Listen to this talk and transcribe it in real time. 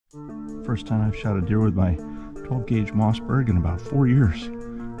First time I've shot a deer with my 12 gauge Mossberg in about 4 years.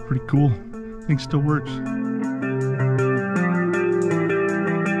 Pretty cool. Thing still works.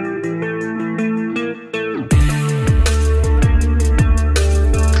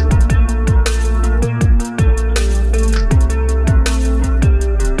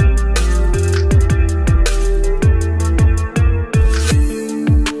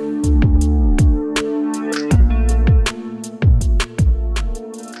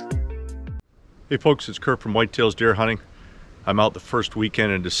 Hey folks, it's Kurt from WhiteTAILS Deer Hunting. I'm out the first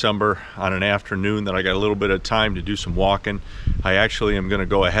weekend in December on an afternoon that I got a little bit of time to do some walking. I actually am going to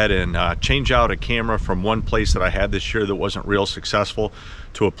go ahead and change out a camera from one place that I had this year that wasn't real successful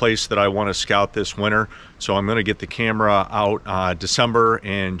to a place that I want to scout this winter. So I'm going to get the camera out December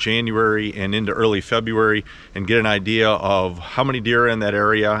and January and into early February and get an idea of how many deer are in that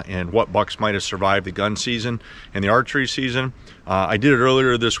area and what bucks might have survived the gun season and the archery season. I did it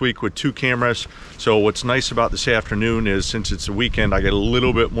earlier this week with 2 cameras. So what's nice about this afternoon is since it's a weekend, I get a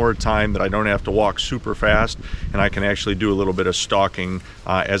little bit more time that I don't have to walk super fast, and I can actually do a little bit of stalking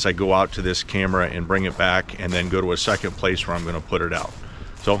as I go out to this camera and bring it back and then go to a second place where I'm going to put it out.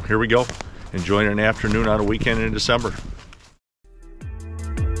 So here we go, enjoying an afternoon on a weekend in December.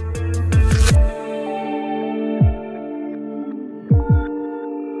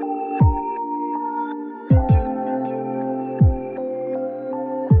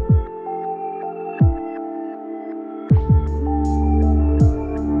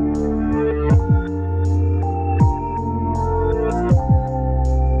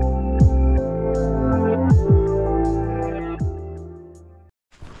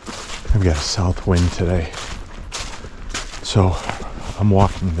 I've got a south wind today, so I'm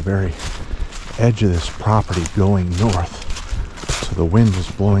walking the very edge of this property going north, so the wind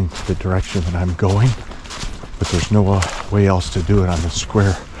is blowing the direction that I'm going, but there's no way else to do it on this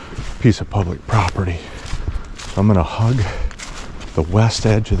square piece of public property. So I'm going to hug the west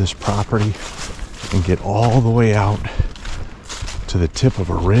edge of this property and get all the way out to the tip of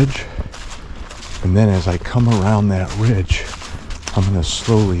a ridge, and then as I come around that ridge, I'm going to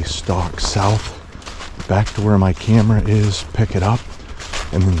slowly stalk south back to where my camera is, pick it up,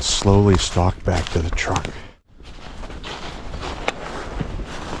 and then slowly stalk back to the truck.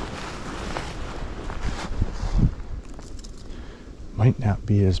 Might not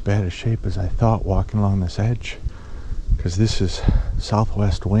be as bad a shape as I thought walking along this edge, because this is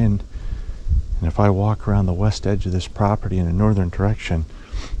southwest wind, and if I walk around the west edge of this property in a northern direction,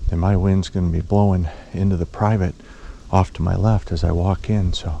 then my wind's going to be blowing into the private off to my left as I walk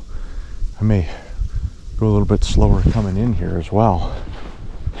in, so I may go a little bit slower coming in here as well.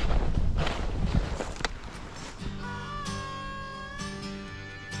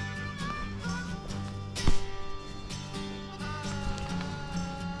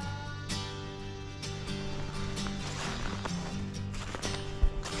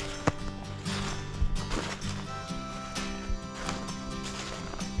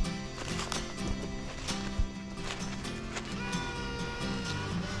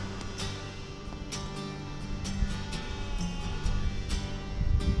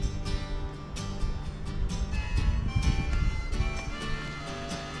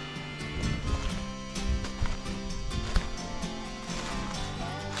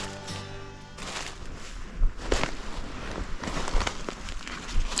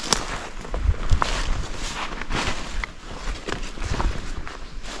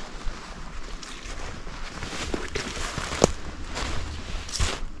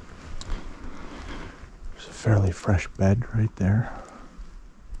 Fairly fresh bed right there,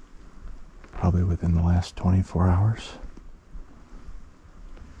 probably within the last 24 hours.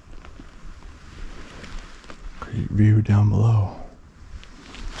 Great view down below.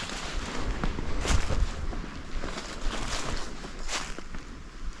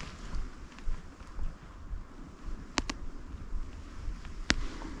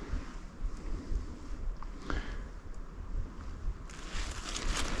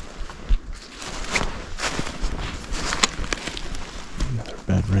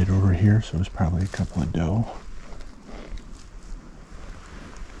 Bed right over here, so it's probably a couple of doe.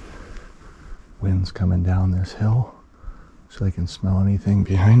 Wind's coming down this hill, so they can smell anything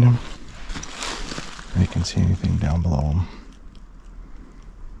behind them. They can see anything down below them.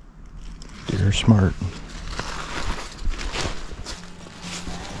 Deer are smart.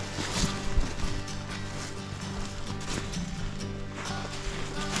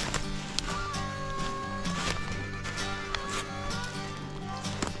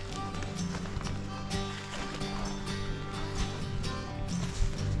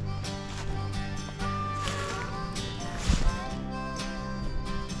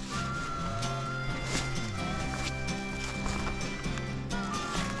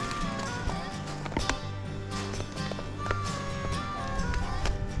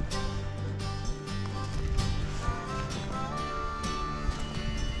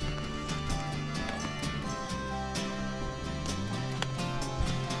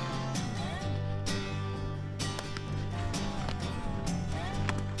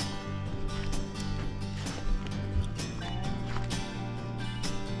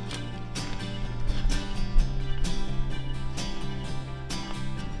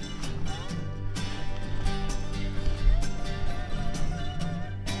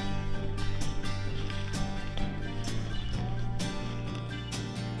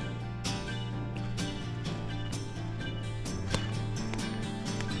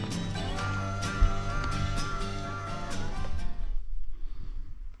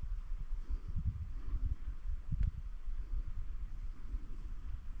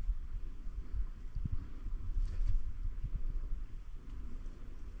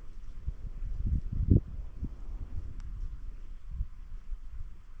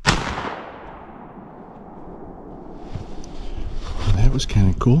 that was kind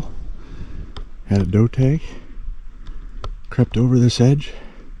of cool. Had a doe tag. Crept over this edge.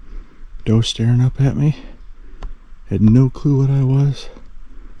 Doe staring up at me. Had no clue what I was.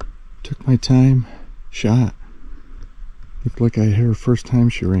 Took my time. Shot. Looked like I hit her first time.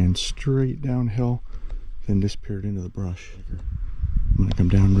 She ran straight downhill, then disappeared into the brush. I'm gonna come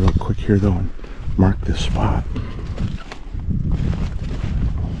down real quick here though and mark this spot.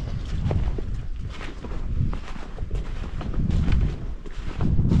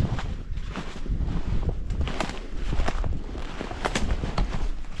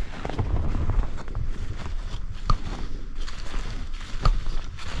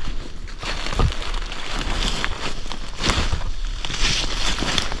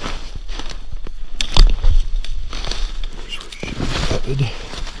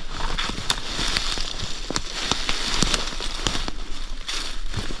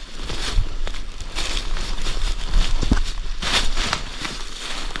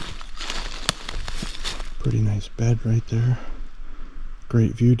 Pretty nice bed right there.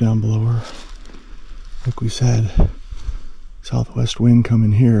 Great view down below her. Like we said, southwest wind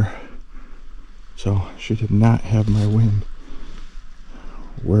coming here. So she did not have my wind.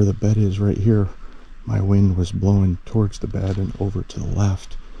 Where the bed is right here, my wind was blowing towards the bed and over to the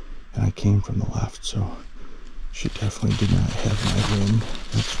left. And I came from the left, so she definitely did not have my wind,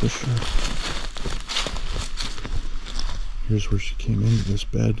 that's for sure. Here's where she came into this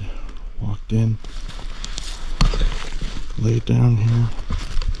bed, walked in, laid down here.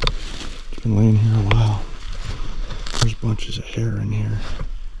 She's been laying here a while. There's bunches of hair in here.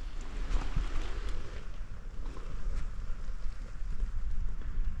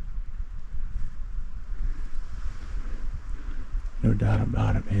 No doubt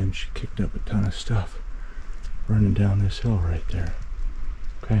about it, man. She kicked up a ton of stuff running down this hill right there.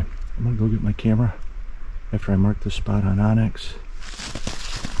 Okay, I'm gonna go get my camera after I mark the spot on Onyx.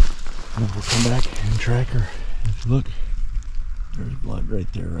 And then we'll come back and track her. If you look, there's blood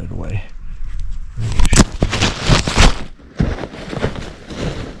right there right away.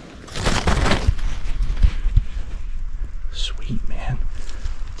 Sweet, man.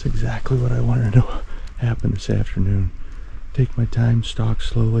 That's exactly what I wanted to happen this afternoon. Take my time, stalk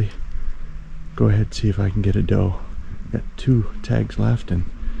slowly, go ahead and see if I can get a doe. Got 2 tags left and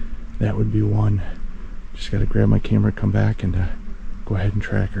that would be one. Just gotta grab my camera, come back and go ahead and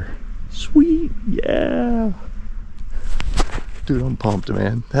track her. Sweet, yeah! Dude, I'm pumped,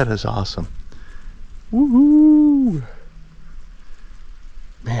 man. That is awesome. Woohoo!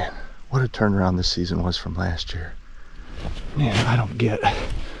 Man, what a turnaround this season was from last year. Man, I don't get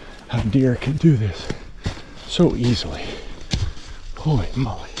how deer can do this so easily. Holy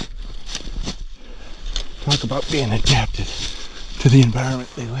moly. Talk about being adapted to the environment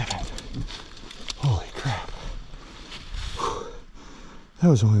they live in. Holy crap. Whew. That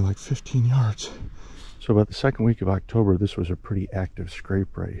was only like 15 yards. So about the second week of October, this was a pretty active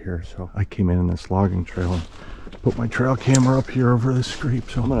scrape right here. So I came in this logging trail and put my trail camera up here over this scrape.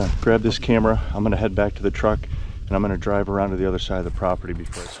 So I'm gonna grab this camera, I'm gonna head back to the truck, and I'm gonna drive around to the other side of the property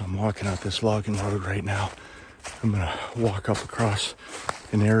before. So I'm walking out this logging road right now. I'm gonna walk up across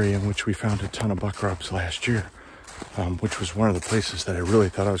an area in which we found a ton of buck rubs last year, which was one of the places that I really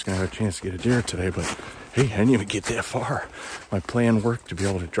thought I was gonna have a chance to get a deer today, but hey, I didn't even get that far. My plan worked to be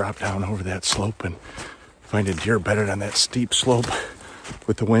able to drop down over that slope and find a deer bedded on that steep slope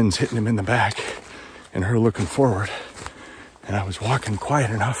with the winds hitting him in the back and her looking forward. And I was walking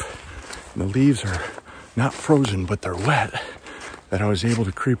quiet enough, and the leaves are not frozen, but they're wet, that I was able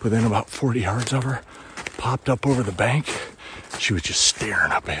to creep within about 40 yards of her. Popped up over the bank. She was just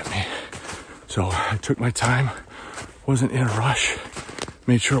staring up at me. So I took my time, wasn't in a rush,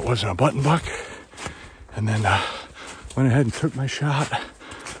 made sure it wasn't a button buck, and then went ahead and took my shot,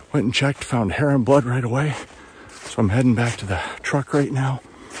 went and checked, found hair and blood right away. So I'm heading back to the truck right now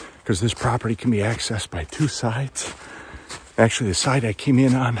because this property can be accessed by 2 sides. Actually, the side I came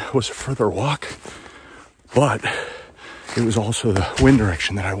in on was a further walk, but it was also the wind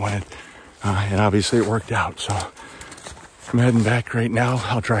direction that I wanted. And obviously it worked out, so I'm heading back right now.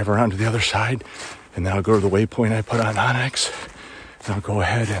 I'll drive around to the other side, and then I'll go to the waypoint I put on Onyx, and I'll go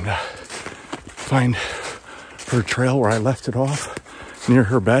ahead and find her trail where I left it off, near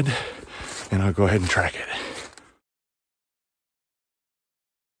her bed, and I'll go ahead and track it.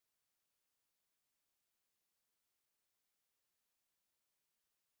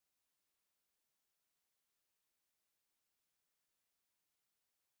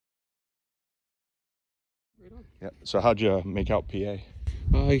 Yeah. So how'd you make out PA?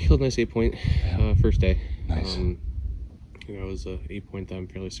 I killed a nice 8-point first day. Nice. It was a 8-point that I'm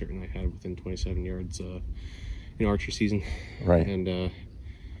fairly certain I had within 27 yards. archery season. Right. And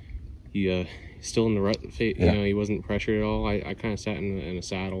he still in the rut. You know, he wasn't pressured at all. I kind of sat in a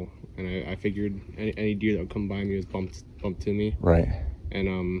saddle, and I figured any deer that would come by me was bumped to me. Right.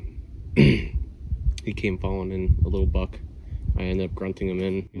 And he came falling in a little buck. I ended up grunting him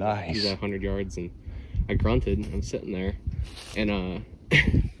in. Nice. He's at 100 yards, and I grunted. I'm sitting there, and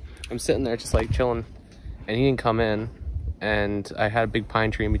I'm sitting there just like chilling, and he didn't come in. And I had a big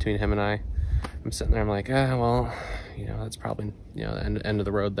pine tree in between him and I. I'm sitting there. I'm like, well, you know, that's probably, you know, the end of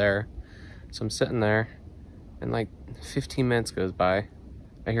the road there. So I'm sitting there, and like 15 minutes goes by.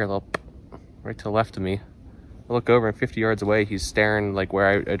 I hear a little right to the left of me. I look over, and 50 yards away, he's staring like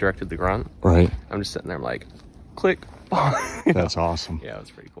where I directed the grunt. Right. I'm just sitting there. I'm like, click. That's awesome. Yeah, it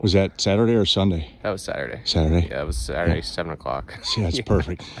was pretty cool. Was that Saturday or Sunday? That was Saturday. Saturday? Yeah, it was Saturday, 7 o'clock. See, that's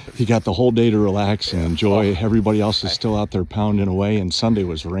perfect. You got the whole day to relax and enjoy. Everybody else is still out there pounding away, and Sunday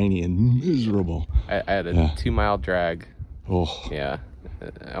was rainy and miserable. I had a 2-mile drag. Oh. Yeah.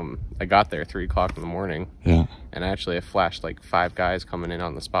 I got there 3 o'clock in the morning. Yeah. And actually, I flashed like 5 guys coming in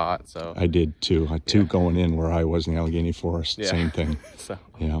on the spot. So I did too. I had 2 going in where I was in the Allegheny Forest. Yeah. Same thing. So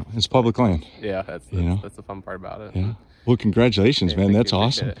you know, it's public land. Yeah, that's the fun part about it. Yeah. Well, congratulations, man. That's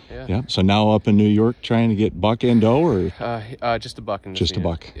awesome. Yeah. So now up in New York, trying to get buck and doe, or just a buck. Just a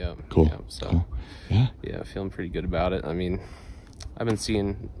buck. Yeah. Cool. Yeah, so cool. Yeah. Yeah, feeling pretty good about it. I mean, I've been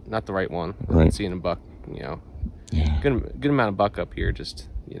seeing not the right one. I've right. been seeing a buck. You know. Yeah. Good amount of buck up here. Just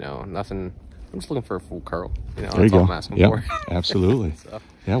nothing. I'm just looking for a full curl. You know, there you that's all go. I'm asking yep. for. Absolutely. So,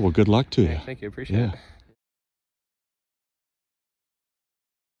 yeah. Well, good luck to you. Thank you. Appreciate it.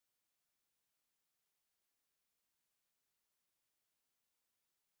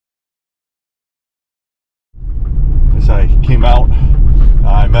 As I came out,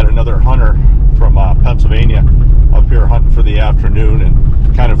 I met another hunter from Pennsylvania up here hunting for the afternoon,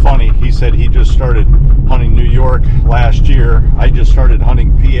 and kind of funny, he said he just started hunting New York last year. I just started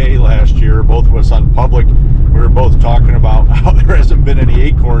hunting PA last year, both of us on public. We were both talking about how there hasn't been any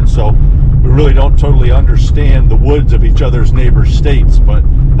acorns, so we really don't totally understand the woods of each other's neighbors' states, but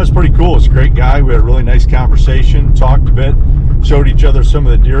that's pretty cool. It's a great guy. We had a really nice conversation, talked a bit, showed each other some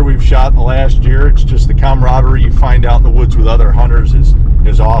of the deer we've shot in the last year. It's just the camaraderie you find out in the woods with other hunters is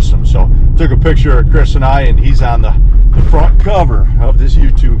awesome. So took a picture of Chris and I, and he's on the front cover of this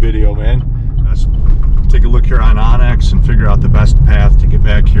YouTube video, man. Let's take a look here on Onyx and figure out the best path to get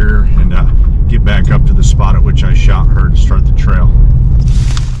back here and get back up to the spot at which I shot her to start the trail.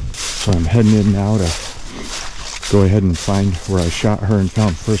 So I'm heading in now to go ahead and find where I shot her and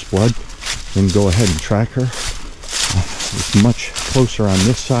found first blood, then go ahead and track her. It's much closer on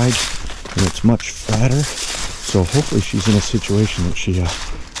this side, and it's much flatter, so hopefully she's in a situation that she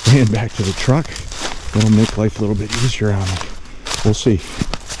ran back to the truck. That'll make life a little bit easier on me. We'll see.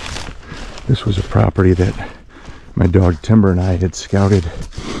 This was a property that my dog Timber and I had scouted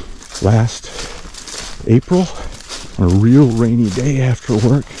last April on a real rainy day after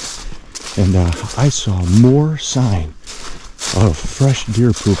work, and I saw more sign of fresh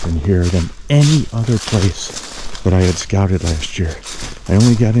deer poop in here than any other place that I had scouted last year. I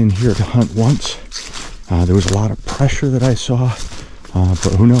only got in here to hunt once. There was a lot of pressure that I saw,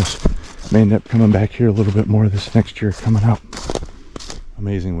 but who knows? May end up coming back here a little bit more this next year coming up.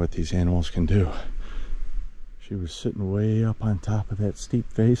 Amazing what these animals can do. She was sitting way up on top of that steep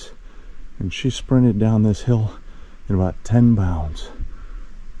face, and she sprinted down this hill in about 10 bounds.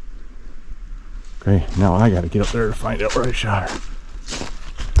 Okay, now I gotta get up there to find out where I shot her.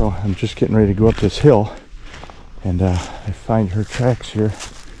 So I'm just getting ready to go up this hill, and I find her tracks here,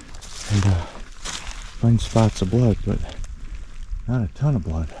 and find spots of blood, but not a ton of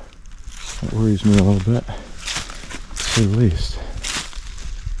blood. That worries me a little bit, to say the least. You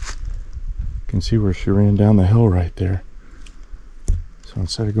can see where she ran down the hill right there. So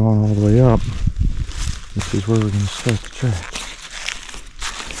instead of going all the way up, this is where we're going to start the track.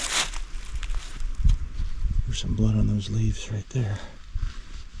 There's some blood on those leaves right there.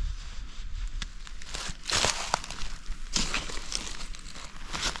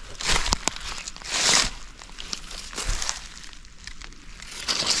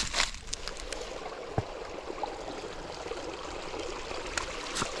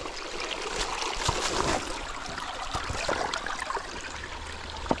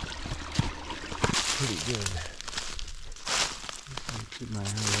 Pretty good. Just keep my eye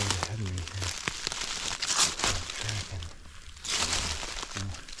right ahead of me here. Tracking. So,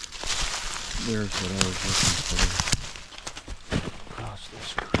 there's what I was looking for. Across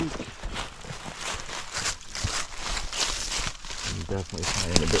this creek. I'm definitely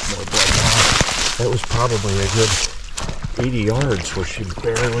finding a bit more blood now. That was probably a good 80 yards where she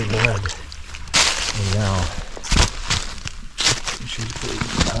barely bled. And now she's bleeding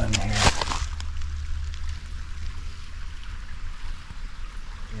done here.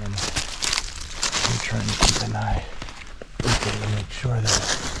 And I'm trying to keep an eye open to make sure that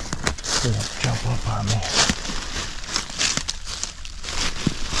they don't jump up on me.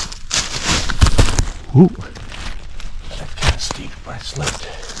 Ooh, that's kind of steep, but I slipped.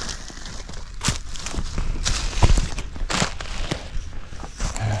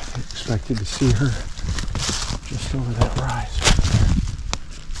 I expected to see her just over that rise right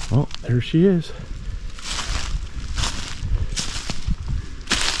there. Oh, there she is.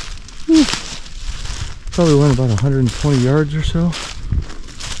 Whew. Probably went about 120 yards or so.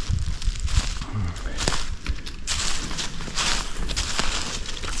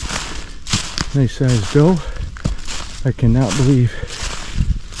 Nice sized doe. I cannot believe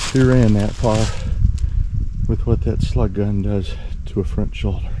she ran that far with what that slug gun does to a front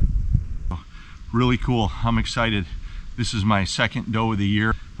shoulder. Really cool. I'm excited. This is my second doe of the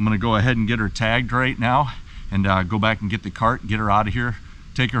year. I'm gonna go ahead and get her tagged right now and go back and get the cart, get her out of here,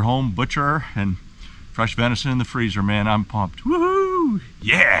 take her home, butcher her, and fresh venison in the freezer, man. I'm pumped. Woohoo!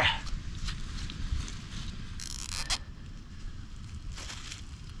 Yeah!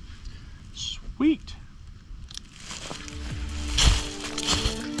 Sweet.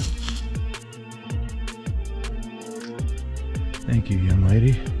 Thank you, young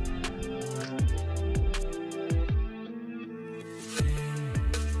lady.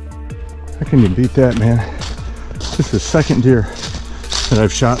 How can you beat that, man? This is the second deer that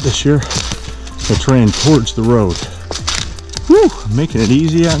I've shot this year that's ran towards the road. Woo! Making it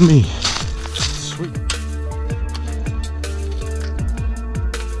easy on me. Sweet.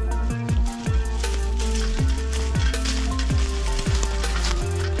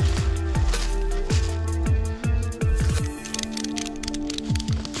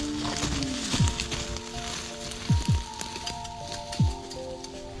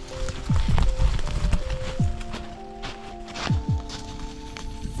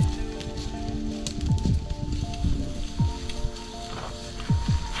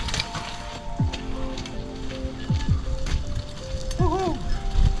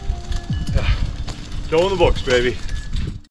 Doe in the books, baby.